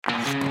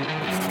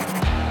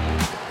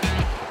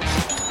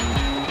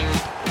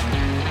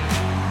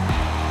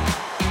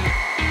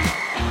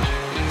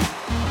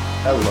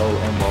Hello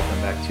and welcome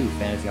back to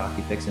Fantasy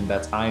Hockey Picks and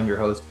Bets. I am your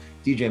host,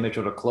 DJ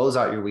Mitchell, to close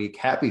out your week.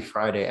 Happy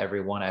Friday,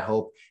 everyone. I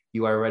hope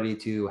you are ready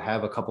to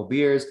have a couple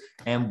beers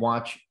and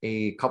watch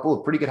a couple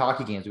of pretty good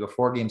hockey games. We have a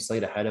 4-game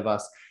slate ahead of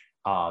us.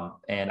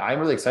 And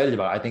I'm really excited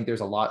about it. I think there's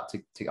a lot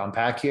to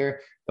unpack here.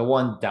 The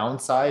one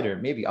downside, or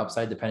maybe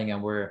upside, depending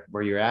on where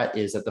you're at,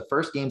 is that the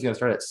first game is going to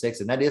start at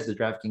 6, and that is the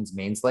DraftKings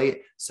main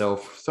slate. So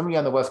for some of you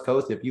on the West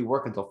Coast, if you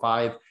work until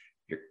 5,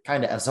 you're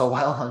kind of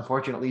SOL,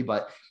 unfortunately,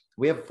 but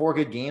we have 4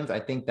 good games.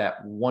 I think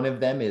that one of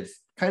them is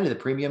kind of the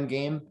premium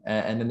game,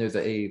 and then there's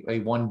a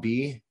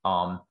 1B.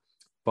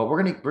 But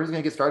we're just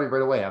gonna get started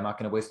right away. I'm not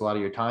gonna waste a lot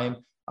of your time.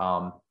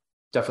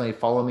 Definitely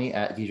follow me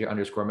at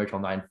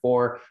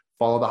DJ_Mitchell94.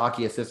 Follow the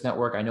Hockey Assist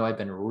Network. I know I've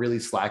been really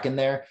slacking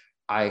there.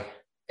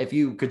 If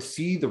you could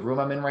see the room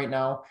I'm in right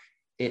now,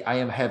 I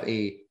have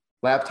a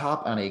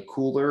laptop on a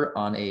cooler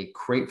on a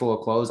crate full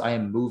of clothes. I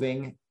am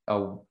moving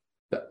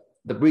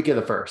the week of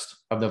the 1st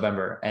of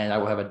November, and I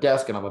will have a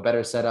desk and I'll have a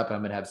better setup, and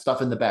I'm going to have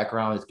stuff in the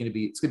background. It's going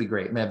to be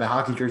great. I'm going to have my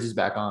hockey jerseys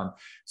back on.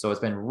 So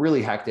it's been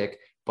really hectic,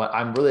 but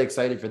I'm really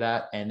excited for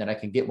that. And then I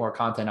can get more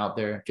content out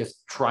there.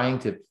 Just trying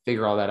to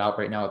figure all that out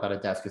right now without a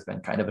desk has been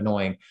kind of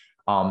annoying.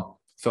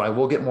 So I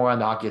will get more on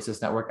the Hockey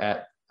Assist Network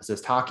at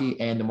Assist Hockey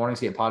and the Morning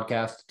Skate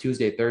podcast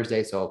Tuesday,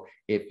 Thursday. So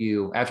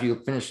after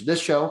you finish this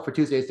show for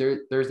Tuesday,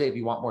 Thursday, if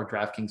you want more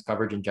DraftKings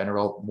coverage in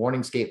general,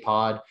 Morning Skate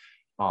Pod,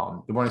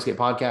 the Morning Skate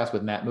podcast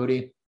with Matt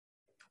Moody,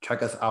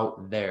 check us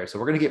out there. So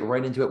we're going to get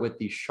right into it with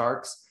the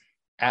Sharks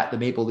at the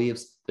Maple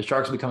Leafs. The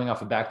Sharks will be coming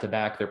off a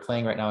back-to-back. They're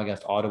playing right now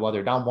against Ottawa.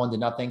 They're down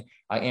 1-0.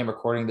 I am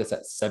recording this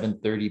at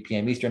 7:30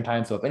 p.m. Eastern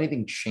time. So if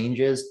anything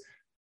changes,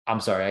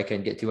 I'm sorry, I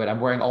can't get to it. I'm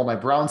wearing all my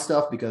Brown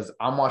stuff because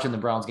I'm watching the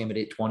Browns game at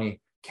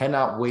 8:20.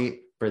 Cannot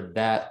wait for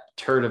that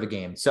turd of a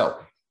game. So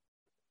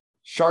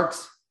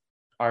Sharks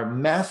are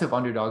massive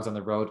underdogs on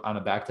the road on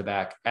a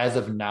back-to-back. As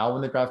of now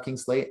in the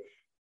DraftKings slate,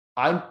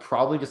 I'm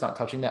probably just not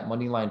touching that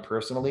money line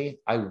personally.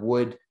 I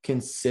would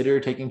consider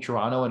taking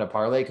Toronto in a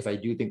parlay because I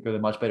do think they're the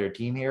much better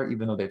team here,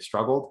 even though they've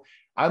struggled.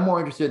 I'm more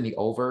interested in the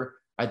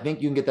over. I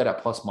think you can get that at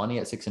plus money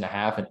at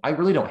 6.5, and I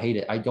really don't hate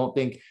it. I don't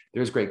think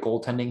there's great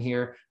goaltending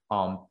here.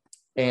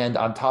 And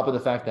on top of the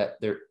fact that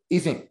there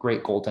isn't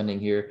great goaltending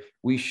here,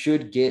 we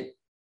should get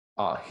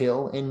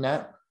Hill in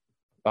net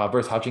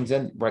versus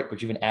Hutchinson, right,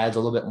 which even adds a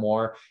little bit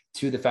more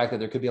to the fact that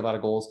there could be a lot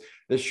of goals.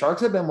 The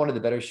Sharks have been one of the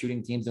better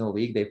shooting teams in the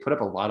league. They put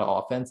up a lot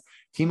of offense.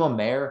 Timo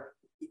Meier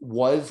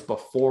was,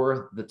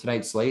 before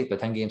tonight's slate, the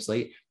 10-game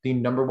slate, the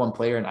number 1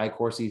 player in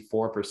iCourse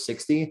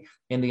 4/60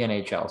 in the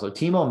NHL. So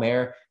Timo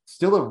Meier,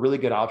 still a really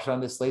good option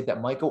on this slate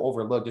that might go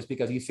overlooked just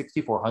because he's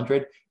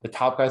 6,400. The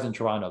top guys in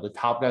Toronto, the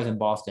top guys in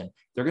Boston,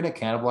 they're going to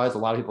cannibalize a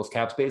lot of people's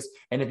cap space.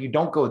 And if you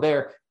don't go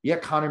there, you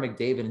got Connor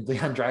McDavid and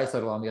Leon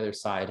Draisaitl on the other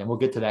side. And we'll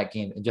get to that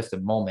game in just a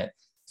moment.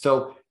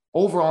 So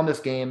overall in this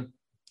game,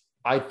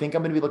 I think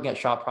I'm going to be looking at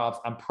shot props.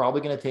 I'm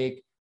probably going to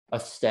take a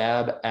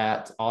stab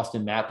at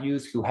Austin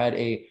Matthews, who had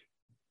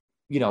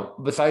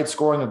besides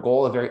scoring a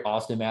goal, a very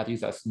Austin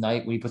Matthews last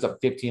night when he puts up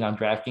 15 on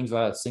DraftKings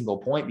without a single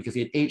point because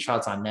he had 8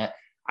 shots on net.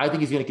 I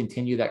think he's going to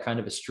continue that kind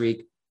of a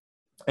streak.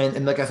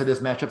 And like I said, this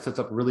matchup sets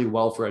up really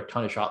well for a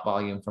ton of shot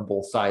volume from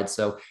both sides.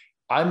 So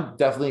I'm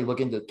definitely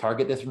looking to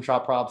target this from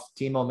shot props.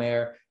 Timo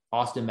Meier,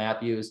 Austin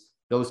Matthews,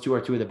 those two are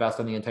 2 of the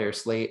best on the entire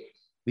slate.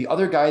 The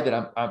other guy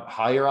that I'm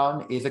higher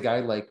on is a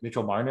guy like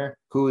Mitchell Marner,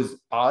 whose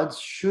odds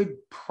should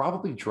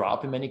probably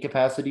drop in many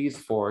capacities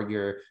for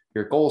your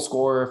goal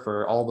scorer,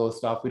 for all those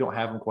stuff. We don't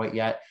have him quite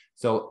yet.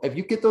 So if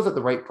you get those at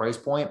the right price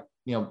point,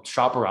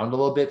 shop around a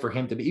little bit for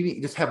him to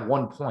even just have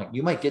 1 point.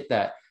 You might get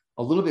that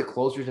a little bit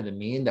closer to the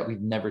mean that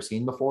we've never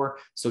seen before.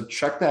 So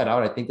check that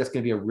out. I think that's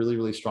going to be a really,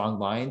 really strong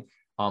line.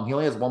 He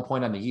only has 1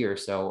 point on the year,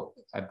 so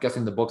I'm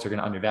guessing the books are going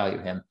to undervalue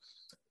him.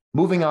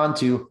 Moving on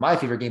to my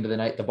favorite game of the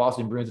night, the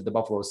Boston Bruins at the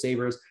Buffalo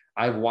Sabres.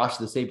 I've watched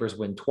the Sabres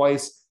win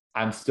twice.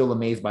 I'm still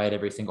amazed by it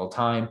every single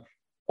time.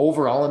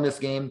 Overall in this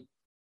game,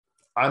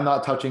 I'm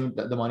not touching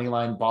the money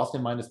line.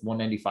 Boston minus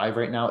 195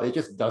 right now. It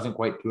just doesn't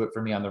quite do it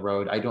for me on the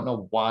road. I don't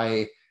know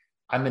why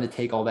I'm going to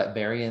take all that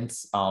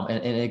variance.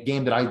 And in a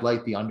game that I'd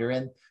like the under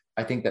in,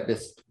 I think that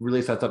this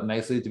really sets up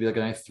nicely to be like a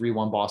nice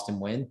 3-1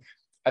 Boston win.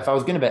 If I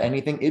was going to bet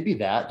anything, it'd be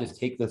that. Just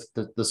take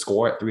the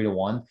score at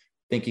 3-1,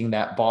 thinking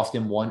that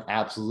Boston 1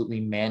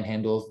 absolutely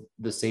manhandles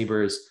the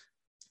Sabres.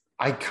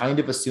 I kind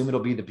of assume it'll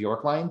be the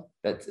Bjork line.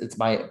 It's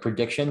my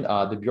prediction.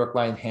 The Bjork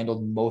line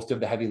handled most of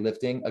the heavy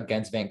lifting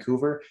against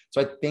Vancouver. So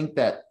I think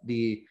that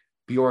the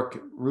Bjork,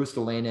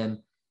 Rustalainen,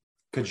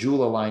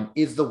 Kajula line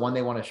is the one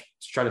they want to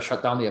try to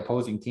shut down the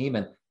opposing team.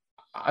 And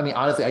I mean,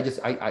 honestly,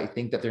 I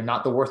think that they're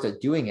not the worst at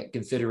doing it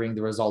considering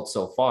the results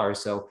so far.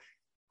 So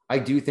I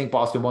do think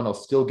Boston 1 will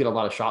still get a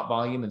lot of shot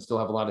volume and still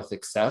have a lot of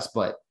success,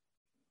 but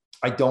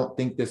I don't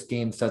think this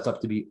game sets up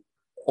to be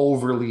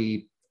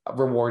overly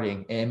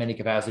rewarding in many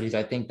capacities.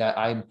 I think that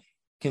I'm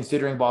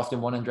considering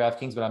Boston 1 in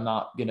DraftKings, but I'm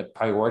not going to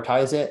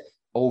prioritize it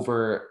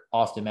over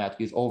Austin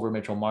Matthews, over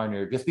Mitchell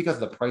Marner, just because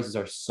the prices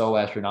are so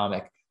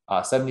astronomical.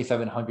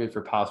 7,700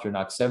 for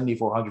Pastrnak,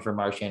 7,400 for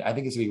Marchand. I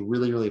think it's going to be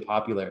really, really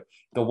popular.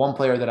 The one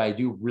player that I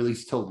do really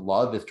still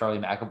love is Charlie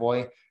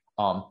McAvoy.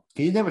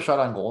 He didn't have a shot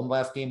on goal in the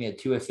last game. He had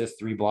 2 assists,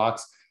 3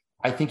 blocks.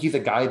 I think he's a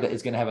guy that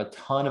is going to have a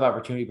ton of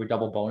opportunity for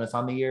double bonus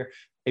on the year.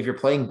 If you're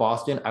playing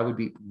Boston, I would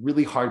be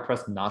really hard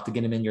pressed not to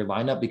get him in your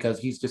lineup because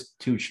he's just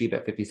too cheap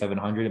at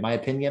 5,700 in my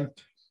opinion.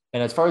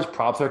 And as far as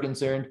props are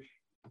concerned,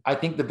 I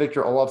think the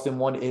Victor Olofsson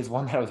one is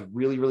one that I was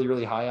really, really,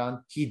 really high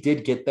on. He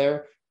did get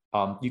there.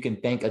 You can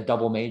thank a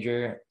double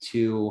major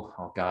to,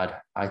 oh God,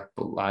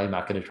 I'm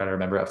not going to try to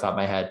remember off the top of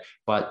my head,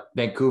 but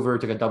Vancouver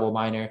took a double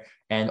minor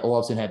and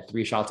Olofsson had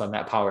 3 shots on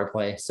that power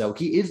play. So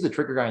he is the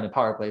trigger guy in the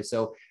power play.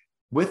 So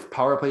with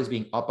power plays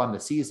being up on the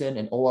season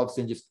and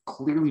Olofsson just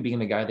clearly being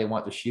the guy they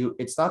want to shoot,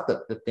 it's not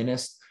the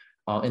thinnest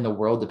in the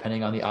world,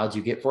 depending on the odds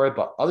you get for it.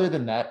 But other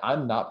than that,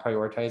 I'm not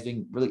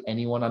prioritizing really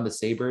anyone on the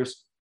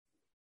Sabres.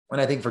 And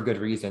I think for good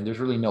reason. There's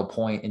really no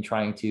point in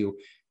trying to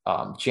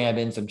jam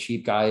in some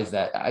cheap guys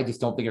that I just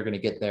don't think are going to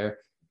get there.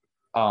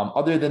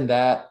 Other than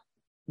that,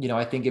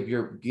 I think if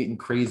you're getting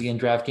crazy in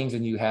DraftKings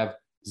and you have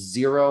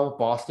 0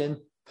 Boston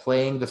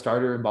playing the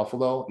starter in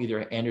Buffalo,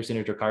 either Anderson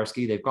or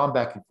Tokarski, they've gone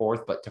back and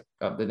forth, but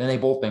then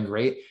they've both been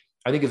great.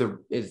 I think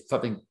is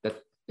something that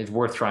is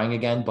worth trying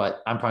again,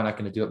 but I'm probably not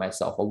going to do it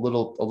myself. A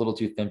little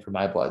too thin for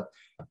my blood.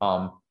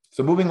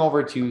 So moving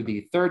over to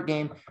the third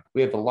game,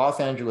 we have the Los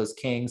Angeles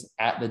Kings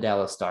at the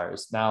Dallas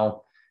Stars.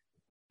 Now,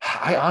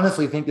 I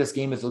honestly think this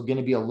game is going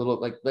to be a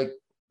little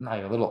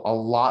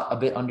a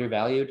bit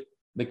undervalued.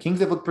 The Kings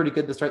have looked pretty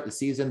good to start the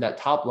season. That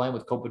top line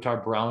with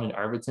Kopitar, Brown, and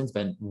Arvidsson's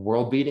been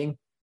world beating.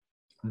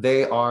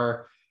 They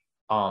are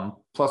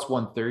plus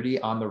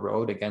 130 on the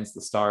road against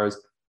the Stars.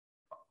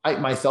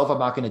 I'm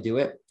not going to do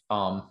it.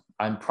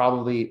 I'm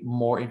probably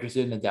more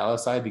interested in the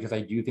Dallas side because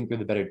I do think they're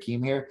the better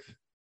team here.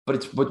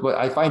 But what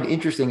I find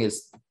interesting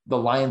is the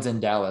Lions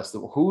in Dallas,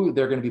 who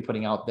they're going to be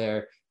putting out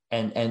there,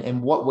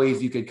 and what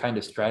ways you could kind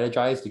of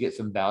strategize to get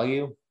some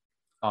value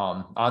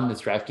on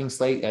this DraftKings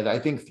slate. And I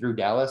think through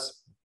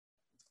Dallas,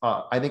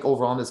 I think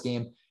overall in this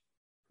game,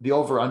 the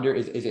over-under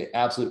is an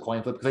absolute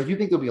coin flip because I do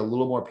think there'll be a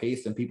little more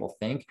pace than people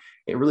think.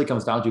 It really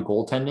comes down to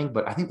goaltending,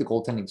 but I think the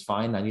goaltending's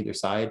fine on either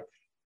side.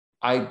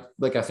 I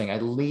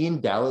lean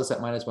Dallas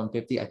at minus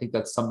 150. I think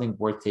that's something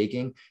worth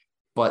taking,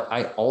 but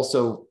I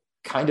also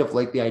kind of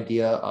like the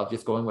idea of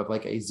just going with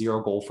like a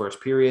 0 goal first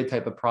period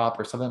type of prop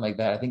or something like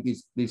that. I think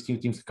these two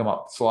teams come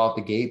up slow off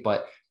the gate,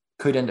 but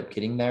could end up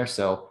getting there.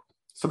 So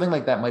something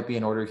like that might be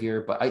in order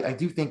here. But I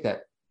do think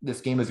that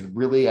this game is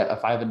really at the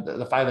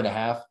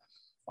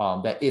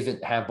 5.5. That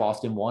isn't have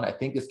Boston won. I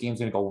think this game's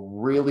going to go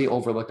really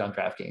overlooked on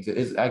DraftKings. It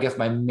is, I guess,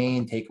 my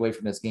main takeaway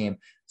from this game.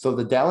 So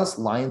the Dallas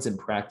Lions in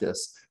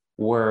practice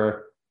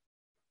were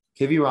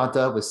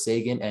Kiviranta with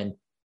Seguin and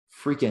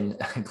freaking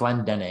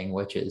Glendening,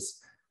 which is,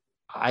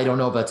 I don't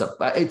know if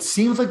it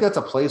seems like that's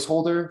a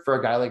placeholder for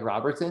a guy like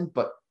Robertson,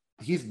 but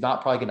he's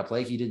not probably going to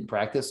play. He didn't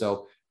practice.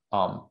 So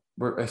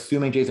we're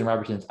assuming Jason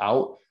Robertson's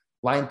out.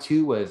 Line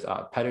 2 was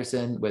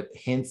Pettersson with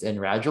Hintz and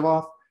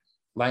Radulov.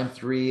 Line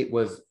 3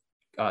 was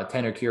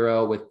Tanner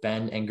Kiro with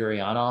Ben and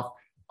Gurianov.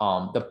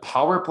 The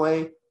power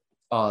play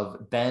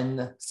of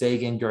Ben,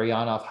 Seguin,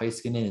 Gurianov,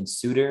 Heiskanen, and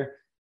Suter,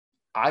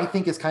 I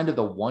think is kind of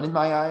the one in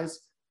my eyes.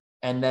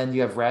 And then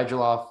you have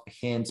Radulov,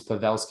 Hintz,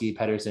 Pavelski,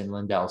 Pettersson,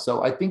 Lindell.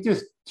 So I think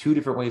there's 2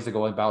 different ways to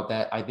go about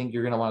that. I think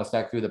you're going to want to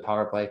stack through the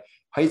power play.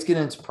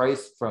 Heiskanen's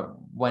price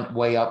went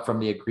way up from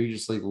the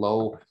egregiously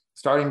low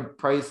starting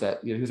price that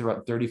he was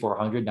around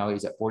 3,400. Now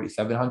he's at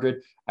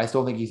 4,700. I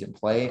still think he's in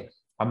play.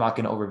 I'm not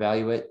going to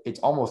overvalue it. It's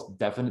almost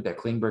definite that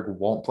Klingberg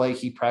won't play.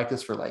 He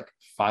practiced for like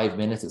 5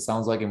 minutes, it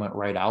sounds like, and went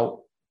right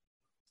out.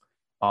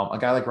 A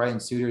guy like Ryan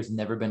Suter has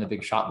never been a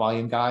big shot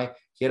volume guy.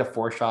 He had a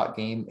 4-shot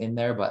game in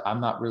there, but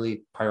I'm not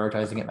really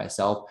prioritizing it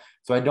myself.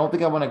 So I don't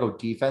think I want to go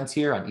defense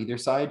here on either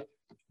side,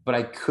 but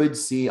I could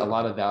see a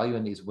lot of value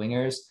in these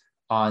wingers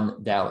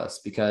on Dallas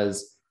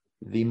because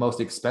the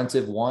most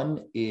expensive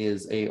one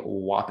is a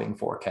whopping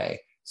 4K.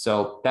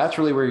 So that's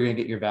really where you're going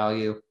to get your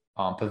value.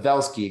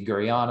 Pavelski,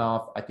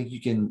 Gurianov. I think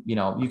you can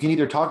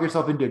either talk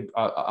yourself into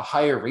a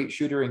higher rate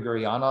shooter in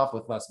Gurianov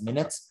with less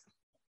minutes,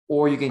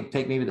 or you can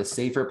take maybe the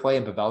safer play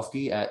in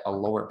Pavelski at a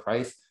lower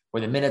price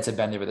where the minutes have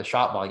been there, but the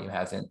shot volume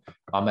hasn't.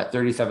 At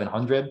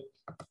 3,700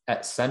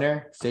 at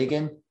center,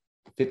 Seguin,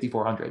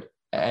 5,400.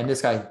 And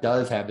this guy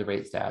does have the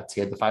rate stats.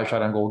 He had the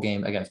 5-shot on goal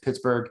game against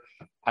Pittsburgh.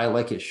 I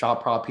like his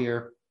shot prop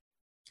here.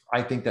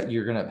 I think that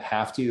you're going to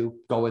have to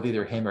go with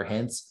either him or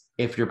Hintz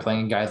if you're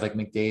playing guys like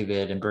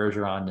McDavid and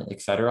Bergeron,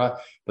 et cetera.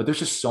 But there's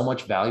just so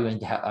much value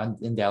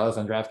in Dallas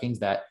on DraftKings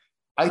that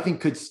I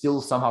think could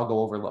still somehow go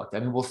overlooked. I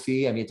mean, we'll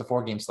see. I mean, it's a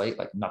 4-game slate.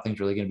 Like nothing's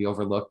really going to be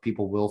overlooked.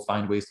 People will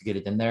find ways to get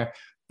it in there,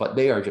 but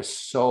they are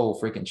just so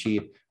freaking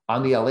cheap.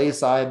 On the LA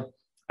side,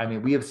 I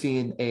mean, we have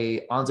seen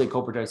a Anze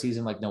Kopitar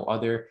season like no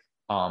other.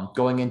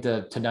 Going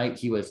into tonight,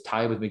 he was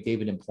tied with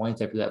McDavid in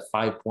points after that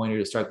 5-pointer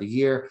to start the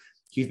year.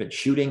 He's been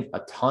shooting a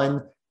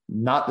ton.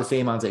 Not the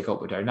same Anze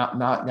Kopitar.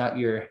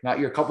 Not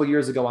your couple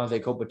years ago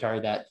Anze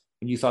Kopitar that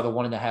when you saw the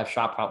 1.5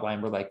 shot prop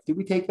line, we're like, did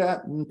we take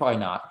that? Probably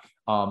not.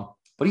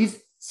 But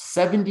he's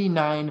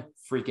 79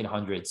 freaking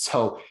hundred.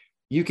 So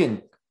you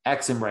can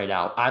X him right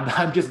out.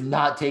 I'm just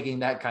not taking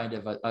that kind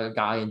of a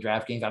guy in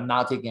DraftKings. I'm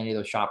not taking any of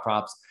those shot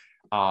props.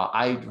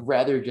 I'd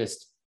rather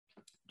just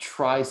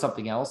try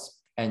something else.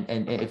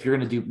 And if you're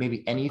going to do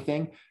maybe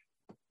anything,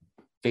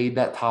 fade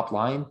that top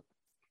line,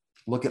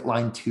 look at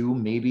line 2,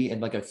 maybe in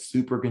like a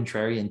super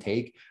contrarian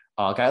take.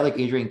 A guy like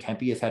Adrian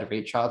Kempe has had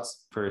rate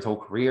shots for his whole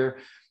career,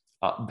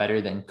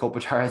 better than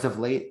Kopitar as of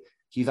late.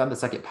 He's on the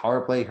second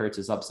power play, hurts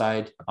his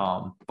upside,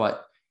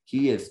 but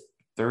he is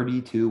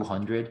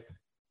 3,200.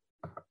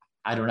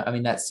 I don't know. I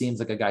mean, that seems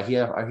like a guy. He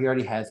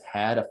already has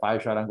had a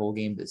 5-shot on goal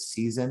game this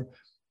season,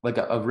 like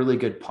a really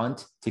good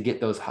punt to get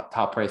those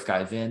top price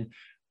guys in.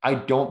 I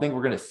don't think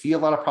we're going to see a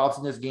lot of props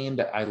in this game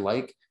that I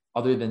like,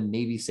 other than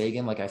maybe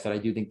Sagan. Like I said, I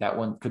do think that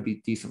one could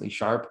be decently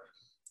sharp.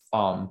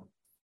 So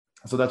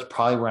that's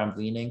probably where I'm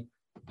leaning.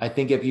 I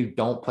think if you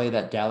don't play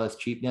that Dallas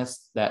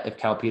cheapness, that if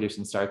Cal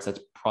Peterson starts, that's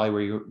probably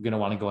where you're going to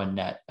want to go in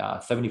net.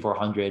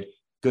 7,400,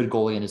 good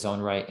goalie in his own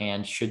right,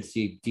 and should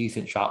see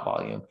decent shot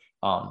volume.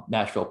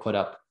 Nashville put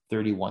up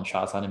 31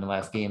 shots on him in the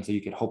last game, so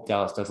you could hope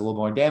Dallas does a little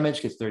more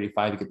damage, gets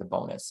 35, you get the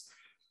bonus.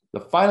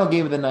 The final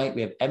game of the night,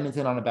 we have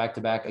Edmonton on a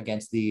back-to-back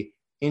against the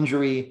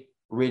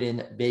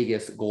injury-ridden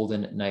Vegas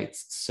Golden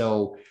Knights.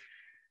 So,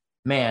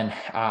 man,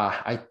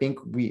 I think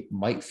we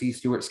might see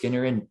Stuart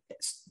Skinner in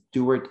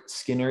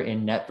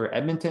net for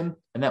Edmonton,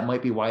 and that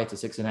might be why it's a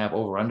 6.5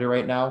 over/under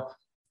right now.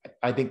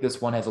 I think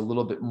this one has a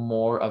little bit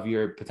more of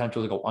your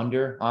potential to go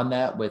under on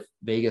that, with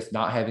Vegas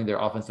not having their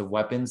offensive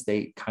weapons.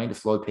 They kind of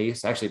slowed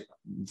pace. Actually,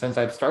 since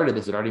I've started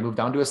this, it already moved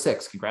down to a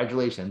 6.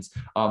 Congratulations.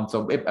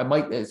 So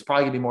it's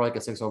probably gonna be more like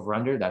a 6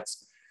 over/under.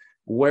 That's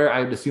where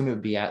I would assume it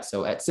would be at.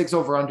 So at 6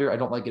 over/under, I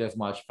don't like it as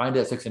much. Find it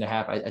at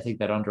 6.5. I take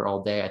that under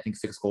all day. I think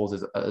 6 goals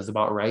is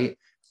about right,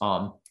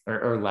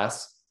 or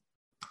less.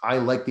 I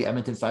like the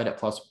Edmonton side at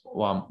plus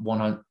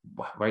 100.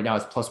 Right now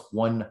it's plus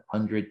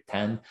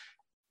 110.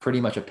 Pretty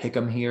much a pick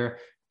 'em here.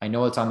 I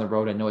know it's on the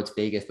road. I know it's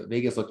Vegas, but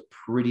Vegas looks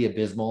pretty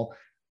abysmal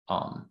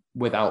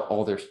without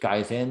all their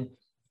guys in.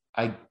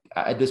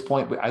 At this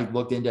point, I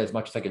looked into as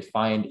much as I could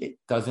find. It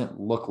doesn't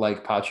look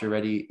like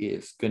Pacioretty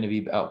is going to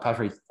be out.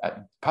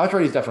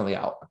 Pacioretty is definitely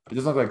out. It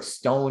doesn't look like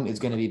Stone is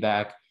going to be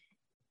back.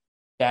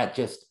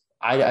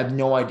 I have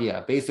no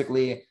idea.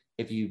 Basically,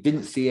 if you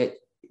didn't see it,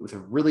 it was a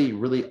really,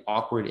 really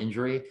awkward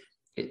injury.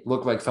 It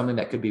looked like something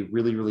that could be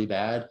really, really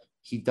bad.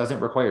 He doesn't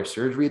require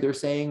surgery, they're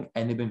saying,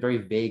 and they've been very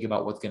vague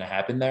about what's going to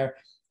happen there.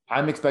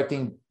 I'm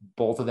expecting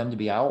both of them to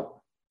be out.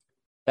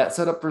 That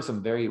set up for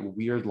some very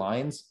weird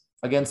lines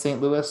against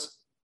St. Louis.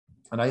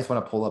 And I just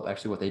want to pull up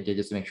actually what they did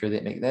just to make sure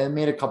they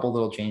made a couple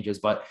little changes.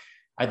 But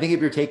I think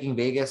if you're taking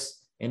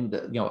Vegas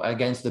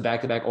against the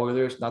back-to-back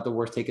Oilers, not the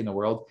worst take in the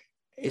world,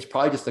 it's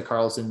probably just the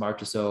Carlson,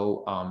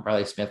 Marchessault,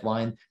 Riley Smith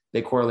line.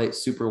 They correlate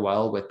super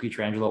well with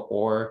Pietrangelo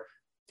or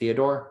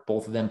Theodore.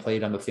 Both of them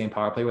played on the same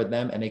power play with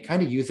them, and they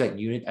kind of use that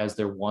unit as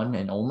their one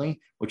and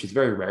only, which is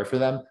very rare for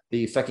them.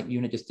 The second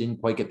unit just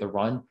didn't quite get the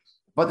run,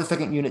 but the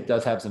second unit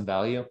does have some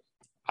value.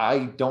 I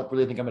don't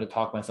really think I'm going to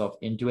talk myself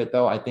into it,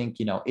 though. I think,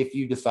 if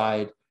you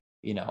decide,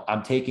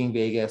 I'm taking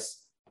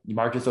Vegas,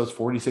 Marchessault's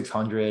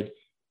 4,600,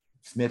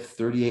 Smith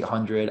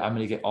 3,800, I'm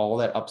going to get all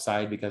that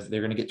upside because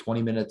they're going to get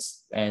 20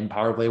 minutes and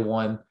power play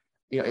 1.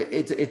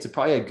 It's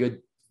probably a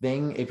good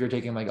thing if you're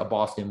taking like a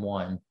Boston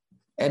 1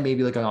 and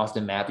maybe like an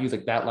Austin Matthews.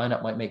 Like that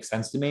lineup might make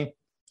sense to me.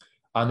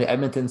 On the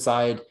Edmonton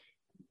side,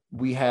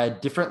 we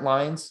had different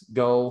lines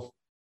go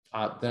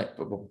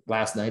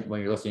last night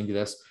when you're listening to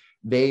this.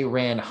 They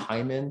ran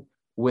Hyman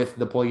with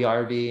the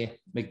Puljujarvi,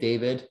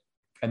 McDavid,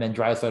 and then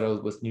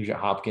Draisaitl with Nugent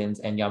Hopkins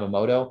and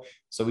Yamamoto.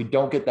 So we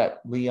don't get that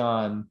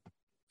Leon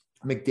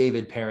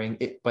McDavid pairing.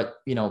 But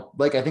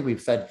like I think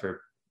we've said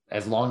for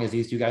as long as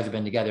these two guys have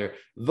been together,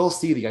 they'll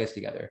see the guys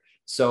together.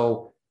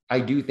 So I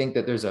do think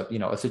that there's a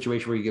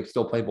situation where you can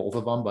still play both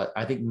of them, but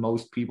I think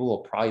most people will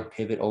probably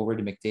pivot over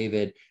to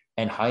McDavid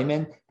and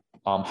Hyman.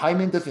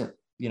 Hyman doesn't,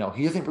 he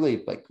doesn't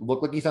really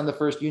look like he's on the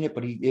first unit,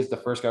 but he is the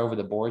first guy over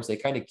the boards. They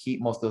kind of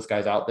keep most of those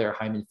guys out there.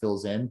 Hyman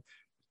fills in.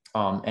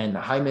 And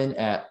Hyman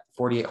at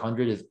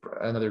 4,800 is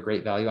another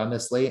great value on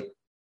this slate.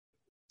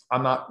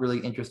 I'm not really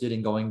interested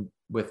in going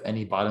with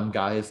any bottom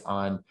guys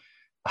on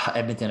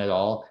Edmonton at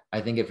all.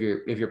 I think if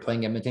you're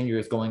playing Edmonton, you're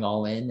just going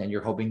all in and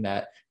you're hoping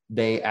that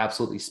they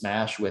absolutely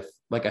smash with,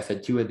 like I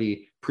said, 2 of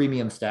the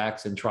premium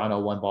stacks in Toronto,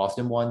 1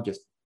 Boston, 1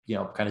 just,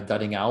 kind of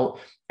dudding out,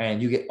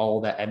 and you get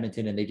all that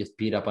Edmonton and they just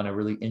beat up on a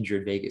really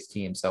injured Vegas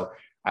team. So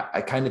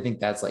I kind of think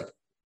that's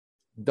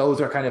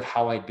those are kind of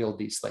how I build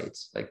these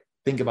slates.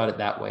 Think about it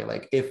that way.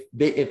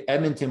 If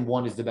Edmonton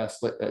 1 is the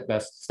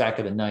best stack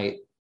of the night,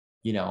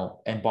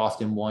 and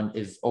Boston 1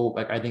 is,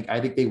 I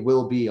think they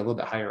will be a little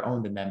bit higher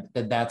owned than them,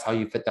 then that's how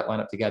you fit that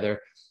lineup together.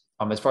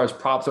 As far as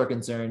props are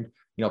concerned,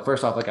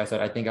 first off, like I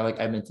said, I think I like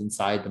Edmonton's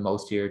side the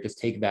most here. Just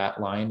take that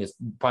line. Is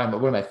probably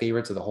one of my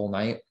favorites of the whole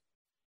night.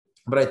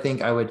 But I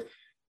think I would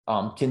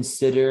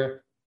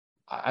consider,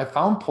 I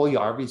found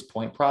Puljujarvi's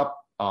point prop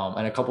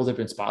in a couple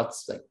different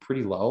spots,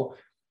 pretty low.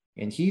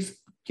 And he's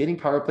getting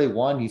power play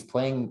 1. He's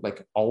playing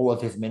all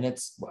of his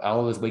minutes,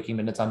 all of his waking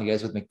minutes on the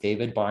ice with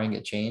McDavid, barring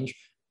a change.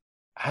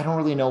 I don't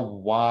really know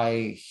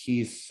why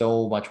he's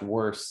so much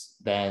worse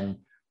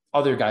than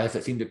other guys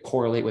that seem to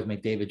correlate with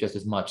McDavid just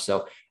as much.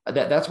 So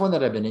That's one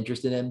that I've been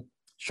interested in.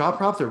 Shot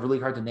props are really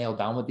hard to nail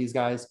down with these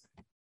guys.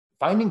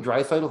 Finding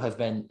Draisaitl has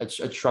been a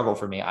struggle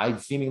for me. I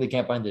seemingly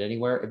can't find it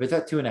anywhere. If it's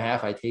at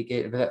 2.5, I take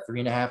it. If it's at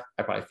 3.5,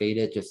 I probably fade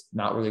it. Just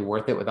not really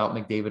worth it without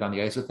McDavid on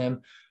the ice with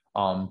him.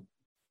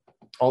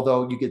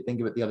 Although you could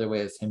think of it the other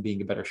way as him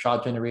being a better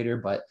shot generator,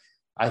 but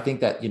I think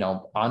that,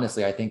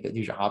 honestly, I think that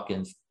Nugent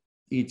Hopkins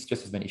eats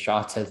just as many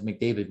shots as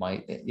McDavid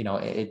might.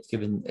 It's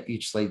given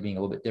each slate being a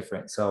little bit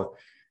different. So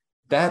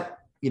that,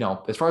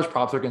 as far as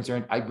props are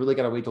concerned, I really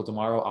got to wait till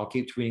tomorrow. I'll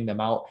keep tweeting them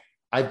out.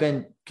 I've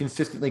been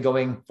consistently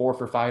going 4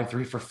 for 5,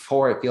 3 for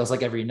 4. It feels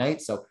like every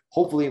night. So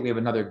hopefully we have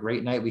another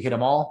great night. We hit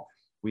them all.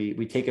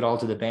 We take it all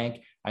to the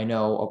bank. I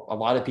know a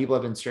lot of people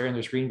have been sharing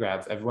their screen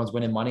grabs. Everyone's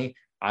winning money.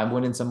 I'm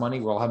winning some money.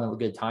 We're all having a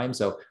good time.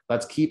 So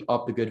let's keep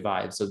up the good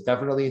vibes. So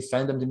definitely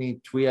send them to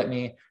me, tweet at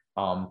me.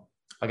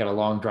 I got a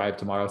long drive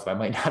tomorrow, so I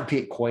might not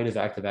be quite as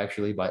active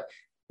actually, but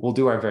we'll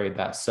do our very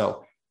best.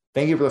 So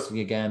thank you for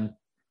listening again.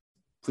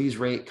 Please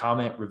rate,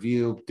 comment,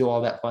 review, do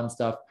all that fun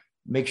stuff.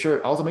 Make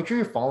sure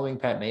you're following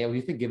Pat Mayo.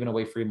 He's been giving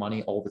away free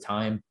money all the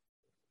time.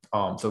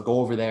 So go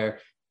over there,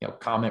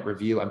 comment,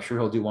 review. I'm sure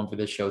he'll do one for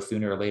this show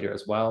sooner or later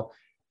as well.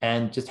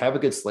 And just have a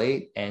good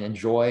slate and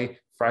enjoy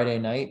Friday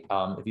night.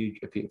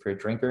 If you're a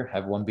drinker,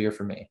 have one beer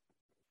for me.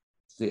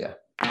 See ya.